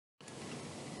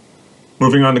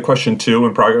Moving on to question 2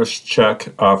 in progress check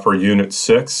for unit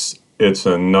 6. It's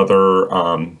another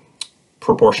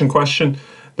proportion question.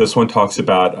 This one talks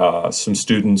about some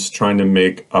students trying to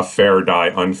make a fair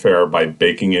die unfair by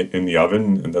baking it in the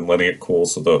oven and then letting it cool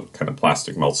so the kind of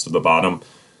plastic melts to the bottom.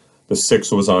 The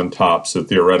 6 was on top, so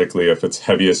theoretically if it's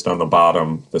heaviest on the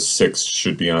bottom, the 6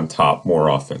 should be on top more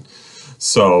often.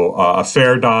 So a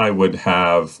fair die would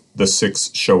have the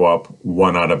 6 show up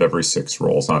 1 out of every 6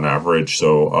 rolls on average,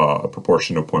 so a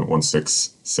proportion of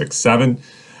 0.1667.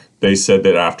 They said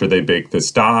that after they baked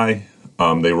this die,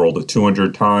 they rolled it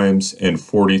 200 times, and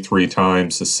 43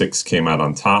 times the 6 came out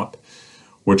on top,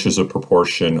 which is a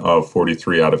proportion of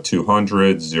 43 out of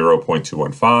 200,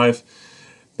 0.215.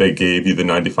 They gave you the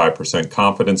 95%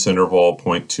 confidence interval,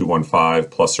 0.215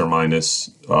 plus or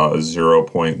minus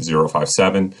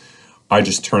 0.057. I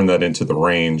just turned that into the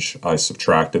range. I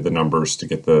subtracted the numbers to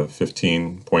get the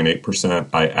 15.8%.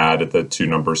 I added the 2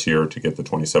 numbers here to get the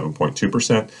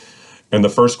 27.2%. And the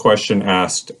first question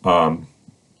asked,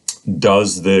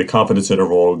 does the confidence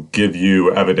interval give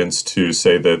you evidence to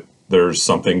say that there's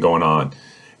something going on?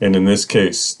 And in this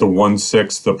case, the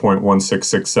 1/6, the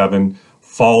 0.1667,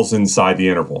 falls inside the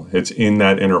interval. It's in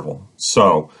that interval.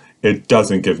 So it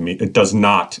does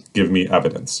not give me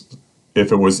evidence.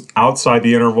 If it was outside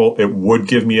the interval, it would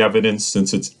give me evidence.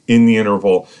 Since it's in the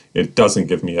interval, it doesn't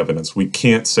give me evidence. We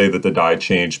can't say that the die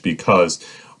changed because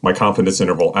my confidence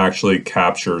interval actually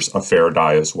captures a fair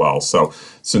die as well. So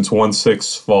since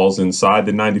 1/6 falls inside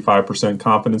the 95%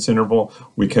 confidence interval,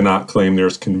 we cannot claim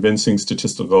there's convincing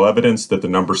statistical evidence that the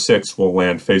number 6 will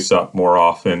land face up more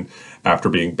often after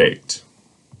being baked.